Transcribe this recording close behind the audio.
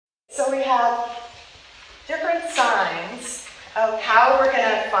So we have different signs of how we're going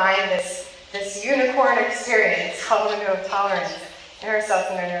to find this unicorn experience called window of tolerance in ourselves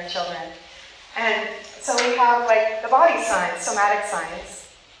and in our children. And so we have like the body signs, somatic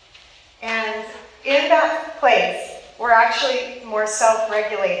signs. And in that place, we're actually more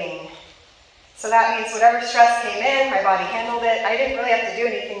self-regulating. So that means whatever stress came in, my body handled it. I didn't really have to do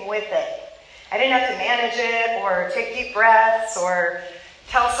anything with it. I didn't have to manage it or take deep breaths or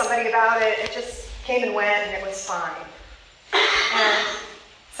tell somebody about it. It just came and went and it was fine. And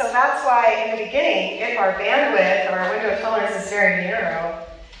so that's why in the beginning, if our bandwidth or our window of tolerance is very narrow,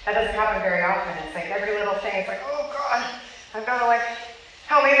 that doesn't happen very often. It's like every little thing, it's like, oh God, I've got to like,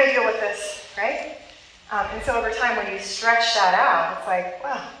 how am I going to deal with this, right? And so over time, when you stretch that out, it's like,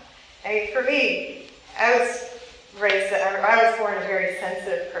 well, for me, I was born a very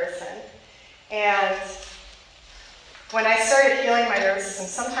sensitive person. And when I started healing my nervous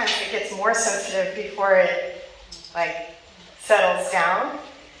system, sometimes it gets more sensitive before it like settles down.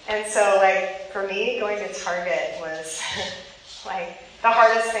 And so like for me, going to Target was like the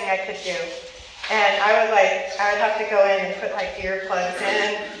hardest thing I could do. And I would have to go in and put like earplugs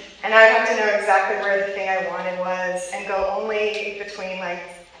in, and I would have to know exactly where the thing I wanted was, and go only between like,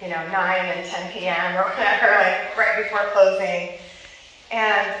 9 and 10 p.m. or whatever, like right before closing,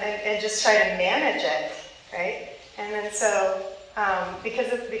 and just try to manage it, right? And then so,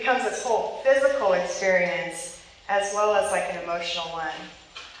 because it becomes this whole physical experience as well as like an emotional one.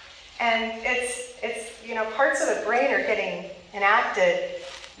 And it's parts of the brain are getting enacted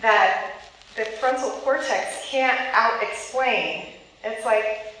that the frontal cortex can't out-explain. It's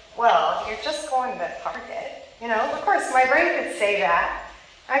like, well, you're just going to Target. Of course, my brain could say that.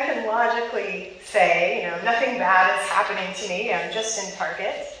 I can logically say, nothing bad is happening to me, I'm just in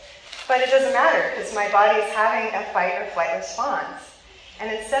Target. But it doesn't matter, because my body is having a fight or flight response. And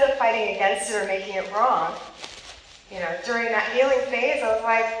instead of fighting against it or making it wrong, during that healing phase, I was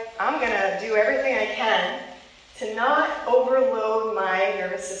like, I'm going to do everything I can to not overload my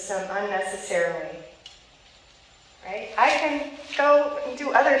nervous system unnecessarily. Right? I can go and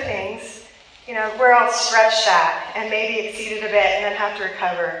do other things, where I'll stretch that and maybe exceed it a bit and then have to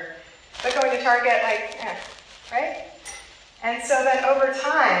recover. But going to Target, right? And so then over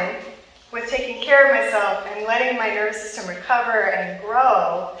time, with taking care of myself and letting my nervous system recover and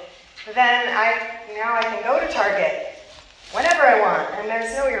grow, then now I can go to Target whenever I want, and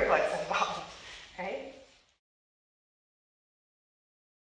there's no earplugs involved, right?